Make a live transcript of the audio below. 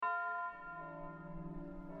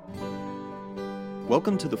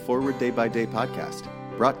Welcome to the Forward Day by Day podcast,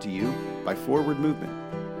 brought to you by Forward Movement.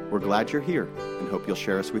 We're glad you're here and hope you'll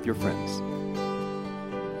share us with your friends.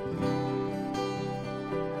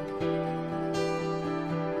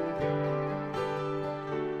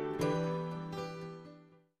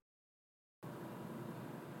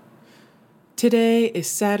 Today is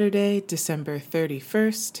Saturday, December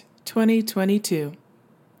 31st, 2022.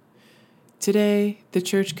 Today, the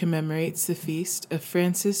Church commemorates the feast of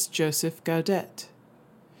Francis Joseph Gaudet.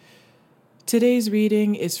 Today's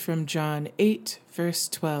reading is from John 8, verse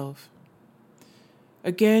 12.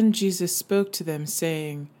 Again, Jesus spoke to them,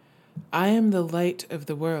 saying, I am the light of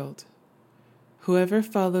the world. Whoever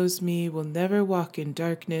follows me will never walk in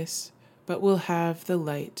darkness, but will have the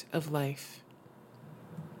light of life.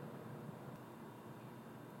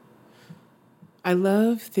 I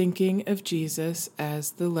love thinking of Jesus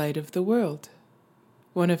as the light of the world.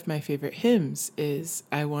 One of my favorite hymns is,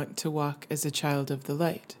 I want to walk as a child of the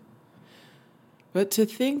light. But to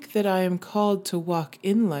think that I am called to walk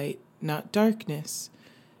in light, not darkness,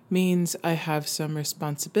 means I have some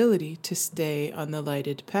responsibility to stay on the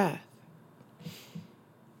lighted path.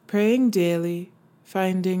 Praying daily,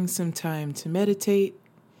 finding some time to meditate,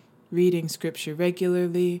 reading scripture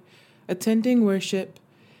regularly, attending worship,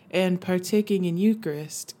 and partaking in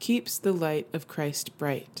Eucharist keeps the light of Christ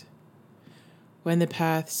bright. When the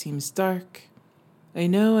path seems dark, I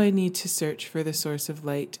know I need to search for the source of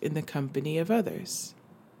light in the company of others.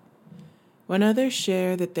 When others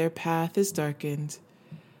share that their path is darkened,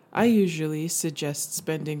 I usually suggest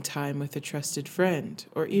spending time with a trusted friend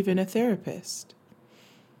or even a therapist.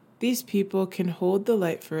 These people can hold the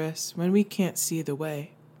light for us when we can't see the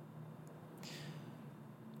way.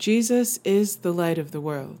 Jesus is the light of the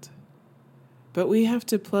world, but we have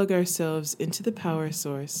to plug ourselves into the power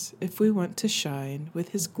source if we want to shine with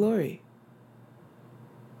His glory.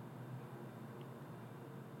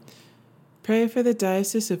 Pray for the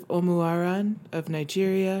Diocese of Omuaran of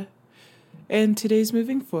Nigeria, and today's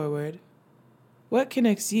moving forward, what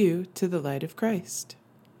connects you to the light of Christ?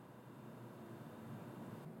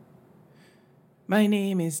 My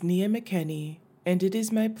name is Nia McKenney, and it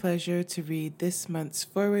is my pleasure to read this month's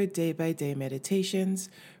Forward Day by Day Meditations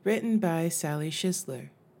written by Sally Schisler.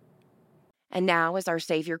 And now, as our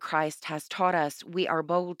Savior Christ has taught us, we are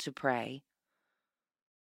bold to pray.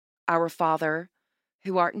 Our Father,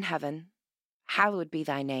 who art in heaven, hallowed be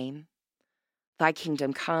thy name. Thy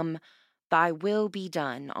kingdom come, thy will be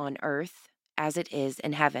done on earth as it is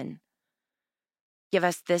in heaven. Give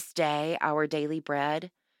us this day our daily bread,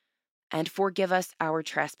 and forgive us our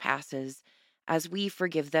trespasses, as we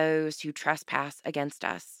forgive those who trespass against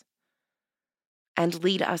us. And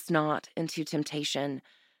lead us not into temptation,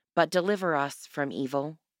 but deliver us from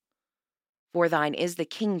evil. For thine is the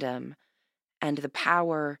kingdom, and the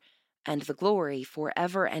power, and the glory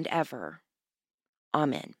forever and ever.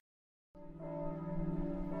 Amen.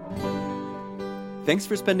 Thanks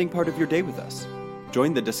for spending part of your day with us.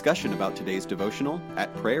 Join the discussion about today's devotional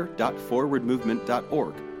at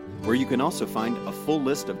prayer.forwardmovement.org, where you can also find a full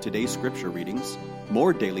list of today's scripture readings,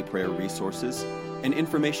 more daily prayer resources, and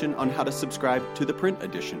information on how to subscribe to the print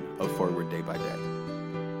edition of Forward Day by Day.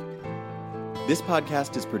 This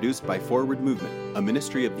podcast is produced by Forward Movement, a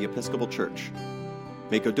ministry of the Episcopal Church.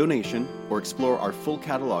 Make a donation or explore our full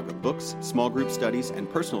catalog of books, small group studies, and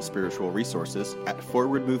personal spiritual resources at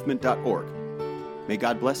forwardmovement.org. May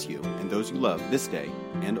God bless you and those you love this day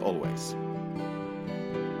and always.